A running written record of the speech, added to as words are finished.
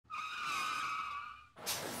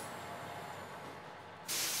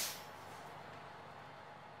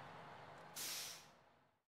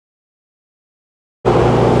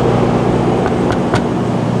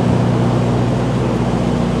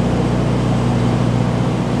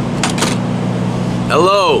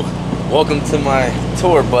Welcome to my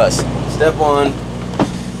tour bus. Step on.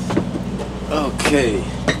 Okay.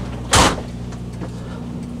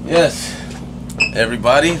 Yes,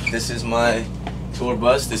 everybody, this is my tour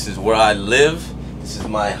bus. This is where I live. This is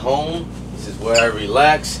my home. This is where I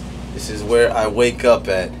relax. This is where I wake up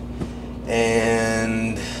at.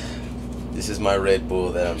 And this is my Red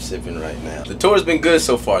Bull that I'm sipping right now. The tour's been good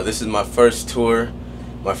so far. This is my first tour.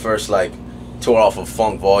 My first tour off of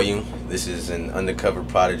Funk Volume. This is an Undercover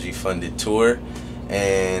Prodigy funded tour,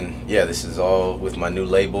 and yeah, this is all with my new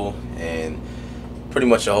label and pretty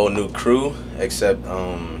much a whole new crew, except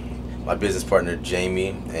my business partner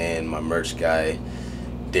Jamie and my merch guy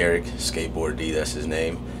Derek, Skateboard D, that's his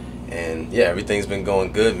name. And yeah, everything's been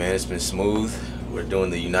going good, man. It's been smooth. We're doing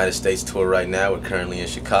the United States tour right now. We're currently in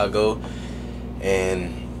Chicago,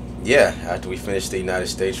 and yeah, after we finish the United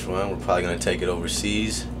States run, we're probably gonna take it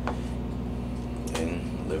overseas and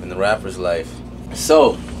living the rapper's life.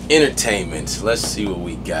 So, entertainment. Let's see what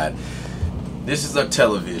we got. This is our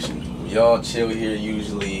television. We all chill here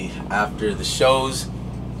usually after the shows.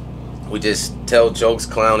 We just tell jokes,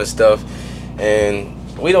 clown and stuff. And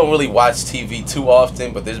we don't really watch TV too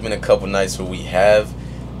often, but there's been a couple nights where we have.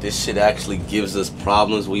 This shit actually gives us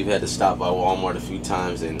problems. We've had to stop by Walmart a few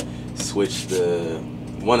times and switch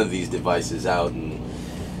one of these devices out, and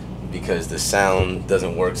because the sound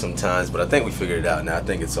doesn't work sometimes, but I think we figured it out now. I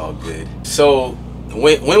think it's all good. So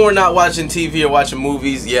when we're not watching TV or watching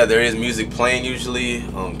movies, yeah, there is music playing usually.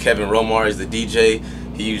 Kevin Romar is the DJ.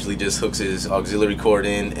 He usually just hooks his auxiliary cord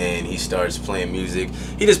in and he starts playing music.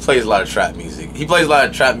 He just plays a lot of trap music. He plays a lot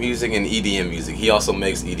of trap music and EDM music. He also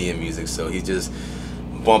makes EDM music, so he's just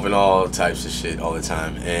bumping all types of shit all the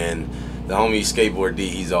time. And the homie Skateboard D,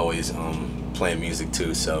 he's always playing music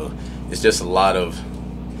too. So it's just a lot of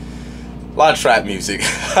trap music.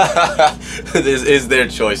 This is their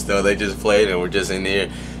choice though. They just play it and we're just in there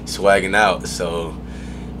swagging out. So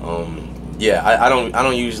yeah, I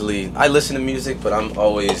don't usually, I listen to music, but I'm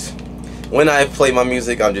always, when I play my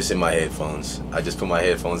music, I'm just in my headphones. I just put my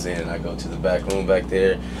headphones in and I go to the back room back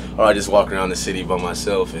there, or I just walk around the city by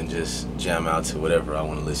myself and just jam out to whatever I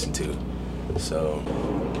want to listen to. So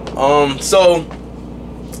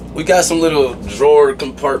we got some little drawer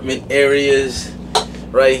compartment areas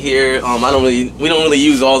right here. We don't really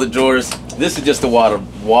use all the drawers. This is just a water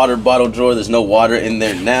bottle drawer. There's no water in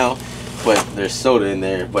there now, but there's soda in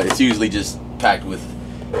there, but it's usually just packed with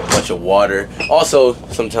a bunch of water. Also,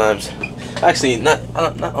 sometimes, actually not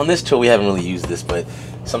on this tour we haven't really used this, but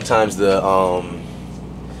sometimes the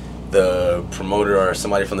promoter or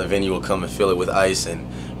somebody from the venue will come and fill it with ice and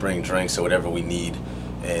bring drinks or whatever we need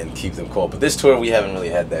and keep them cold. But this tour we haven't really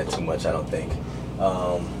had that too much, I don't think.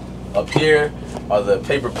 Up here are the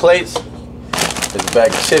paper plates. There's a bag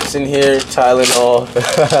of chips in here, Tylenol,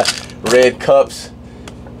 red cups,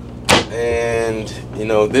 and you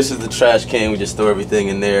know, this is the trash can. We just throw everything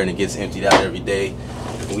in there and it gets emptied out every day.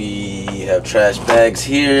 We have trash bags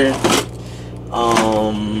here.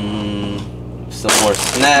 Some more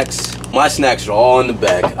snacks. My snacks are all in the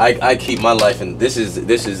back. I keep my life in. This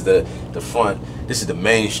is the front. This is the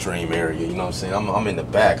mainstream area, you know what I'm saying? I'm in the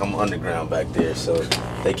back, I'm underground back there, so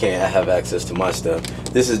they can't have access to my stuff.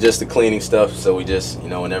 This is just the cleaning stuff, so we just, you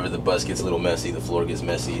know, whenever the bus gets a little messy, the floor gets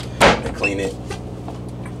messy, they clean it.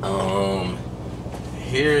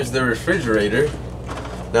 Here's the refrigerator.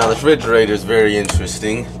 Now the refrigerator is very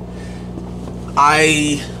interesting.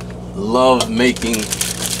 I love making,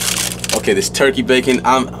 okay, this turkey bacon.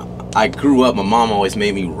 I grew up, my mom always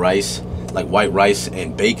made me rice, like white rice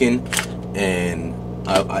and bacon. And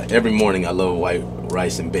every morning I love white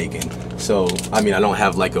rice and bacon. So I mean, I don't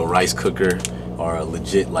have like a rice cooker or a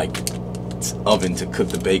legit like oven to cook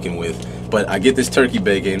the bacon with, but I get this turkey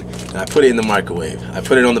bacon and I put it in the microwave. I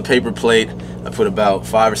put it on the paper plate. I put about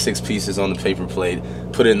 5 or 6 pieces on the paper plate,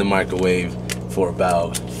 put it in the microwave for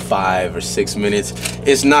about 5 or 6 minutes.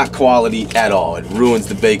 It's not quality at all. It ruins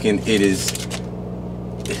the bacon. It is,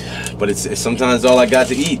 but it's sometimes all I got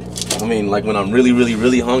to eat. I mean, like when I'm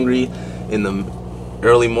really hungry in the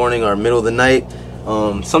early morning or middle of the night.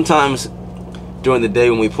 Sometimes during the day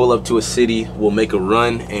when we pull up to a city, we'll make a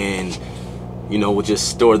run and, you know, we'll just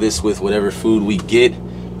store this with whatever food we get.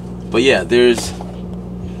 But yeah, none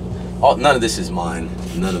of this is mine.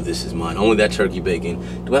 None of this is mine. Only that turkey bacon.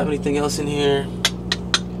 Do I have anything else in here?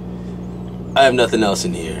 I have nothing else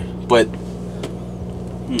in here. But,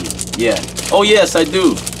 yeah. Oh yes, I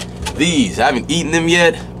do. These, I haven't eaten them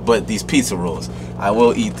yet, but these pizza rolls. I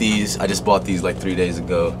will eat these. I just bought these like 3 days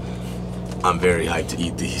ago. I'm very hyped to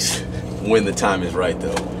eat these. When the time is right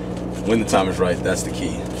though. When the time is right, that's the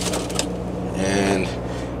key. And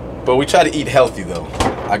But we try to eat healthy though.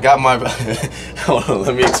 I got my hold on,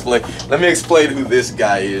 let me explain who this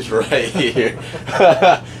guy is right here.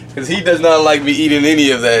 Cause he does not like me eating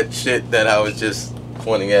any of that shit that I was just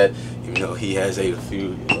pointing at, even though he has ate a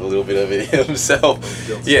little bit of it himself.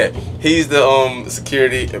 Yeah, he's the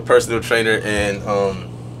security and personal trainer and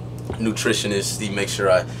nutritionist. He makes sure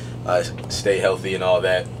I stay healthy and all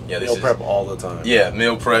that. Yeah, meal prep all the time. Yeah,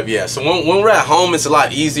 meal prep. Yeah, so when we're at home, it's a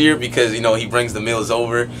lot easier because, you know, he brings the meals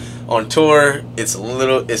over. On tour, it's a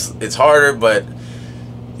little, it's harder, but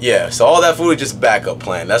yeah. So all that food is just backup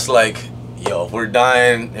plan. That's like, yo, if we're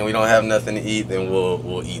dying and we don't have nothing to eat, then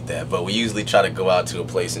we'll eat that. But we usually try to go out to a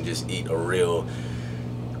place and just eat a real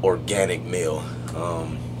organic meal.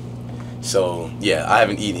 So yeah, I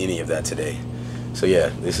haven't eaten any of that today. So yeah,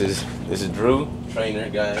 this is Drew, trainer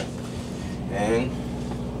guy, and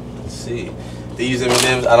let's see, these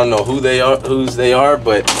M&Ms, I don't know whose they are,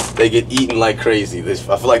 but they get eaten like crazy. I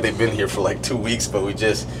feel like they've been here for like 2 weeks, but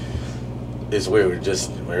it's weird.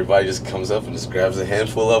 Everybody just comes up and just grabs a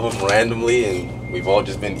handful of them randomly, and we've all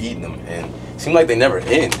just been eating them, and it seems like they never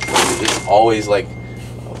end. It's always like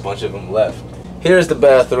a bunch of them left. Here's the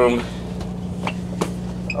bathroom.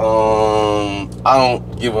 I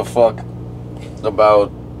don't give a fuck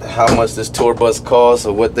about how much this tour bus costs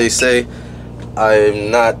or what they say. I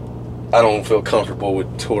don't feel comfortable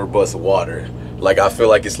with tour bus water. Like, I feel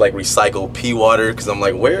like it's like recycled pee water, because I'm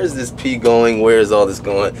like, where is this pee going? Where is all this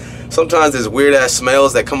going? Sometimes there's weird ass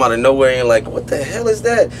smells that come out of nowhere and you're like, what the hell is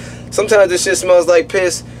that? Sometimes this shit smells like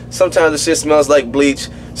piss. Sometimes this shit smells like bleach.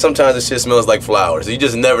 Sometimes this shit smells like flowers. You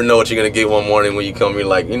just never know what you're gonna get one morning when you come here.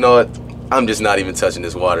 Like, you know what? I'm just not even touching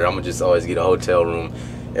this water. I'm gonna just always get a hotel room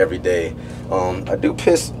every day. I do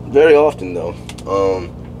piss very often though.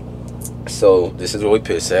 So this is where we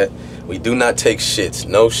piss at. We do not take shits.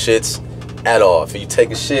 No shits at all. If you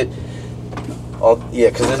take a shit,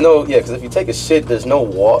 because if you take a shit, there's no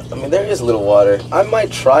water. I mean, there is a little water. I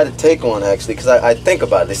might try to take one actually, because I think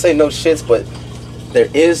about it. They say no shits, but there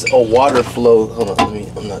is a water flow. Hold on,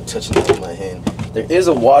 I'm not touching it with my hand. There is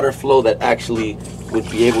a water flow that actually would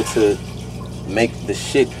be able to make the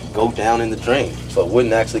shit go down in the drain, so it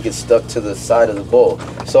wouldn't actually get stuck to the side of the bowl.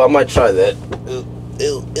 So I might try that.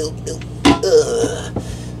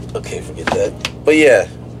 Okay, forget that. But yeah,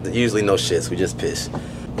 usually no shits, we just piss.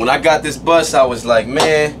 When I got this bus, I was like,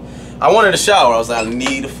 man, I wanted a shower. I was like, I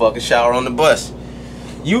need a fucking shower on the bus.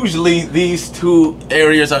 Usually these two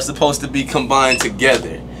areas are supposed to be combined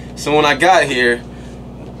together. So when I got here,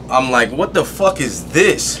 I'm like, what the fuck is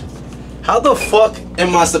this? How the fuck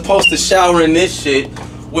am I supposed to shower in this shit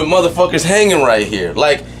with motherfuckers hanging right here?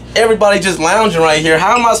 Like, everybody just lounging right here.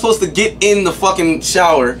 How am I supposed to get in the fucking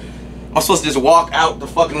shower? I'm supposed to just walk out the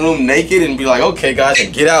fucking room naked and be like, okay guys,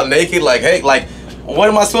 and get out naked? Like, hey, like, what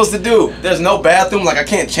am I supposed to do? There's no bathroom, like I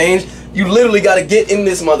can't change. You literally gotta get in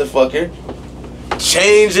this motherfucker,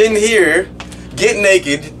 change in here, get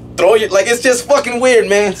naked, throw your, like, it's just fucking weird,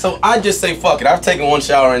 man. So I just say fuck it. I've taken one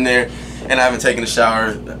shower in there and I haven't taken a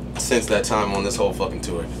shower since that time on this whole fucking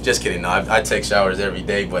tour. Just kidding, no, I take showers every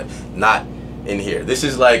day, but not in here. This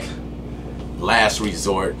is like last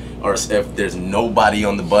resort, or if there's nobody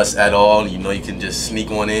on the bus at all, you know, you can just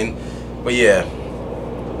sneak one in. But yeah,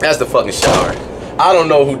 that's the fucking shower. I don't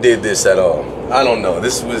know who did this at all. I don't know.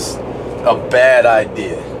 This was a bad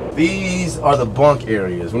idea. These are the bunk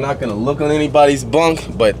areas. We're not gonna look on anybody's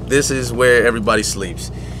bunk, but this is where everybody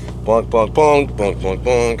sleeps. Bunk, bunk, bunk, bunk, bunk,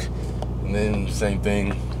 bunk, and then same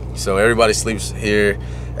thing. So everybody sleeps here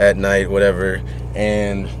at night, whatever,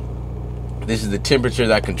 and this is the temperature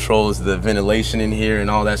that controls the ventilation in here and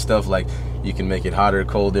all that stuff. Like, you can make it hotter,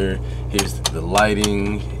 colder. Here's the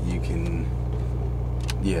lighting. You can,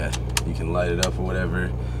 yeah, you can light it up or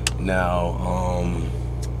whatever. Now,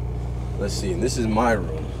 let's see. This is my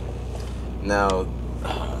room. Now,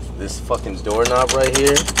 this fucking doorknob right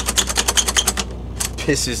here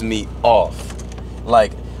pisses me off.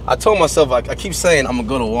 Like, I told myself, I keep saying I'm gonna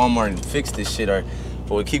go to Walmart and fix this shit,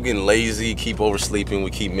 but we keep getting lazy, keep oversleeping, we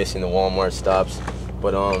keep missing the Walmart stops.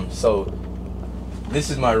 But so this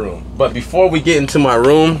is my room. But before we get into my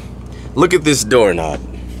room, look at this doorknob.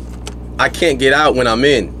 I can't get out when I'm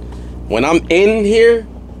in. When I'm in here,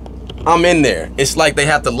 I'm in there. It's like they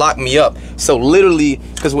have to lock me up. So literally,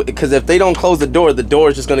 because if they don't close the door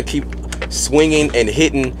is just gonna keep swinging and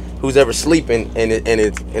hitting who's ever sleeping, and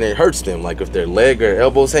it hurts them, like if their leg or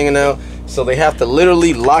elbow's hanging out. So they have to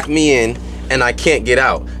literally lock me in, and I can't get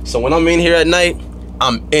out. So when I'm in here at night,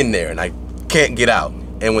 I'm in there and I can't get out.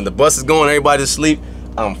 And when the bus is going, everybody's asleep,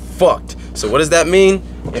 I'm fucked. So what does that mean?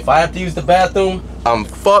 If I have to use the bathroom, I'm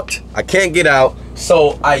fucked. I can't get out.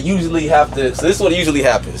 So I usually have to, so this is what usually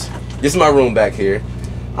happens. This is my room back here.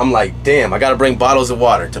 I'm like, damn, I gotta bring bottles of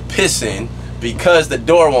water to piss in because the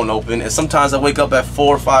door won't open. And sometimes I wake up at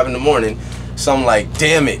 4 or 5 in the morning. So I'm like,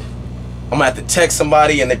 damn it, I'm gonna have to text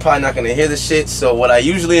somebody and they're probably not gonna hear the shit. So what I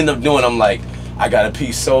usually end up doing, I'm like, I gotta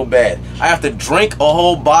pee so bad. I have to drink a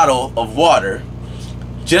whole bottle of water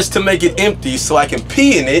just to make it empty so I can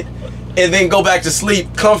pee in it and then go back to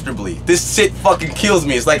sleep comfortably. This shit fucking kills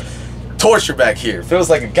me. It's like torture back here. It feels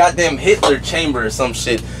like a goddamn Hitler chamber or some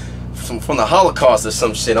shit from the Holocaust or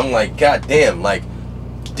some shit. I'm like, goddamn, like,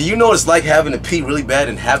 do you know what it's like having to pee really bad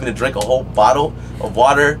and having to drink a whole bottle of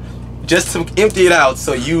water just to empty it out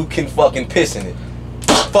so you can fucking piss in it?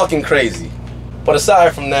 It's fucking crazy. But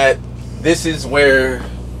aside from that, this is where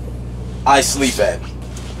I sleep at.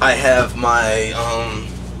 I have my,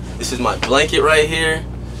 this is my blanket right here.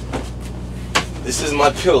 This is my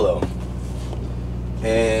pillow.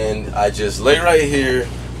 And I just lay right here.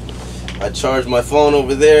 I charge my phone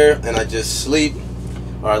over there and I just sleep.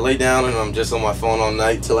 Or I lay down and I'm just on my phone all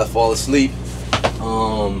night till I fall asleep.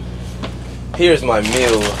 Here's my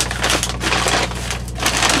meal.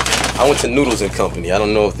 I went to Noodles and Company. I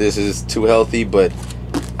don't know if this is too healthy, but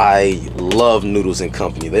I love Noodles and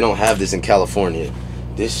Company. They don't have this in California.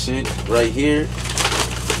 This shit right here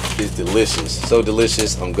is delicious. So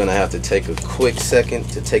delicious. I'm gonna have to take a quick second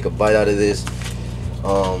to take a bite out of this.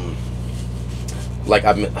 Like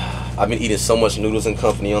I've been eating so much Noodles and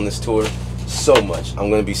Company on this tour. So much. I'm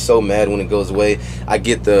gonna be so mad when it goes away. I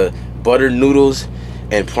get the buttered noodles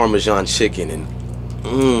and Parmesan chicken and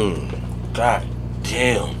god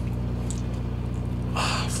damn.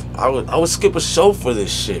 I would skip a show for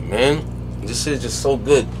this shit, man. This shit is just so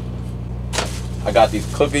good. I got these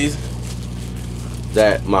cookies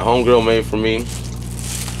that my homegirl made for me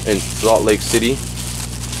in Salt Lake City.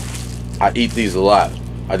 I eat these a lot.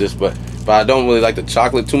 But I don't really like the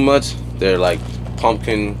chocolate too much. They're like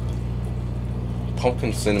pumpkin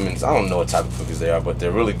cinnamons. I don't know what type of cookies they are, but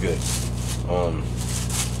they're really good.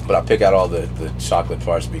 But I pick out all the chocolate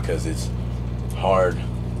parts because it's hard.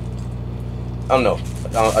 I don't know.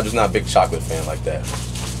 I'm just not a big chocolate fan like that.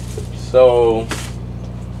 So,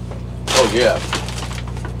 oh yeah.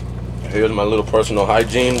 Here's my little personal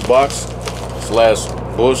hygiene box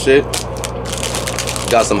 / bullshit.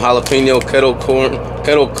 Got some jalapeno kettle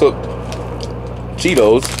cooked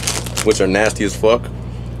Cheetos, which are nasty as fuck.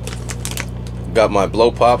 Got my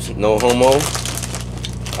blow pops, no homo.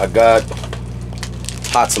 I got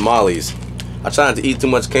hot tamales. I try not to eat too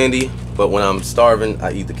much candy, but when I'm starving,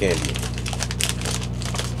 I eat the candy.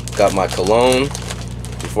 Got my cologne.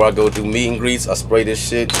 Before I go do meet and greets, I spray this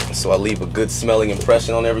shit so I leave a good smelling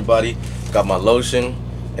impression on everybody. Got my lotion,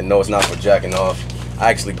 and no, it's not for jacking off.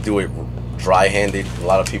 I actually do it dry-handed. A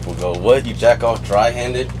lot of people go, what, you jack off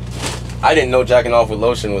dry-handed? I didn't know jacking off with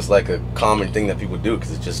lotion was like a common thing that people do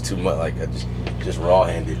because it's just too much, like just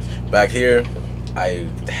raw-handed. Back here, I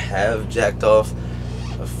have jacked off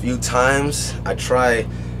a few times. I try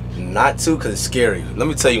not to because it's scary. Let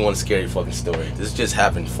me tell you one scary fucking story. This just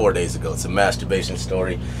happened 4 days ago. It's a masturbation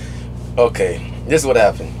story. Okay, this is what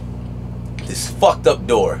happened. This fucked up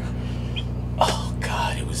door. Oh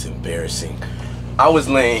God, it was embarrassing. I was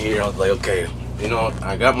laying here, I was like, okay, you know,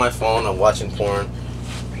 I got my phone, I'm watching porn,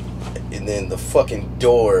 and then the fucking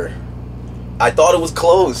door, I thought it was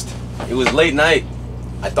closed. It was late night.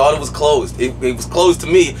 I thought it was closed. It was closed to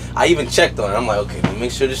me. I even checked on it. I'm like, okay, let me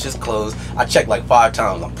make sure this shit's closed. I checked like 5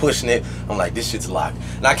 times. I'm pushing it. I'm like, this shit's locked.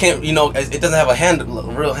 And I can't, you know, it doesn't have a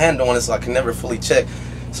real handle on it, so I can never fully check.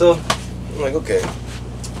 So I'm like, okay,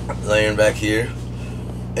 laying back here,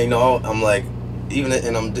 and, you know, I'm like,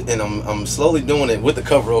 I'm slowly doing it with the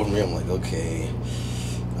cover over me. I'm like, okay,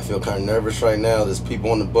 I feel kind of nervous right now. There's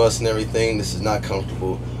people on the bus and everything. This is not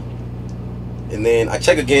comfortable. And then I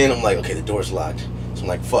check again. I'm like, okay, the door's locked. So I'm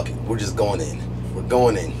like, fuck it, we're just going in. We're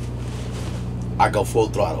going in. I go full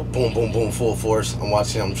throttle, boom, boom, boom, full force. I'm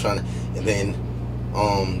watching, I'm trying to, and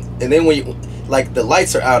then when you, like, the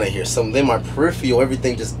lights are out in here, so then my peripheral,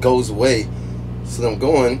 everything just goes away. So I'm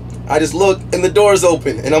going, I just look, and the door's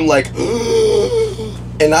open, and I'm like,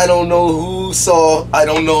 and I don't know who saw, I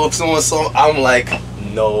don't know if someone saw, I'm like,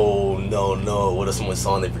 no, no, no. What if someone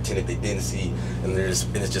saw and they pretended they didn't see, and it's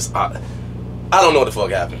just, I don't know what the fuck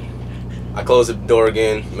happened. I closed the door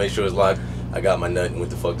again, made sure it's locked. I got my nut and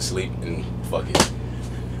went the fuck to sleep, and fuck it.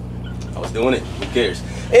 I was doing it, who cares?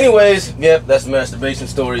 Anyways, yep, that's the masturbation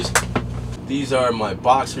stories. These are my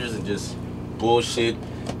boxers and just bullshit,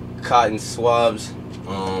 cotton swabs,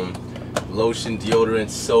 lotion, deodorant,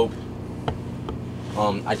 soap.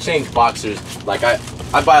 I change boxers, like I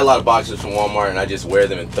buy a lot of boxers from Walmart and I just wear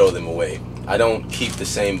them and throw them away. I don't keep the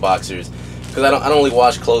same boxers, because I don't really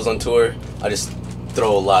wash clothes on tour. I just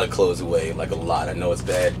throw a lot of clothes away, like a lot. I know it's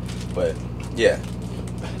bad, but yeah.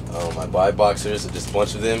 I buy boxers, just a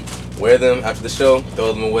bunch of them, wear them after the show,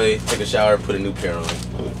 throw them away, take a shower, put a new pair on.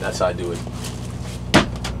 That's how I do it.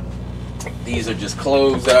 These are just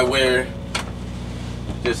clothes that I wear,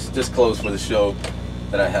 just clothes for the show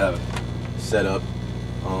that I have set up.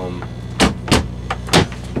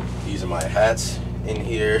 These are my hats in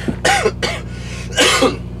here.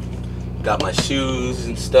 Got my shoes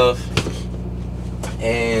and stuff.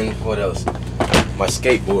 And what else? My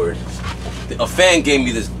skateboard. A fan gave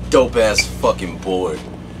me this dope ass fucking board.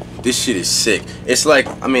 This shit is sick. It's like,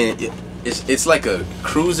 I mean, it's like a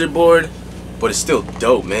cruiser board, but it's still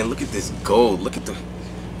dope, man. Look at this gold. Look at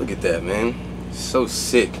that, man. It's so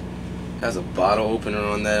sick. Has a bottle opener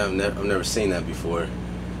on that. I've never seen that before.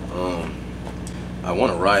 I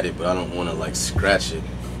want to ride it, but I don't want to like scratch it.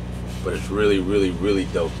 But it's really, really, really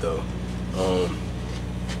dope though. What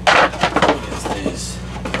is this?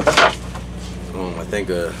 I think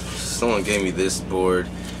someone gave me this board.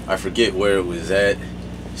 I forget where it was at.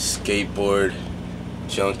 Skateboard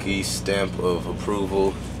junkie stamp of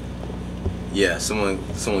approval. Yeah, someone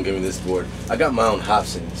gave me this board. I got my own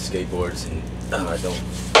Hopsin skateboards, and I don't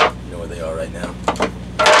know where they are right now.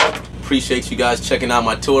 Appreciate you guys checking out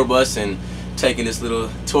my tour bus and taking this little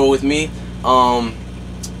tour with me.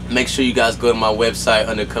 Make sure you guys go to my website,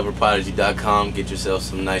 undercoverprodigy.com, get yourself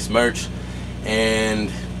some nice merch.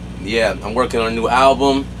 And yeah, I'm working on a new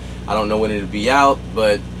album. I don't know when it'll be out,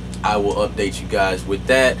 but I will update you guys with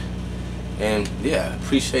that. And yeah,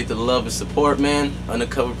 appreciate the love and support, man.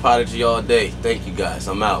 Undercover Prodigy all day. Thank you guys.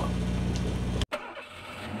 I'm out.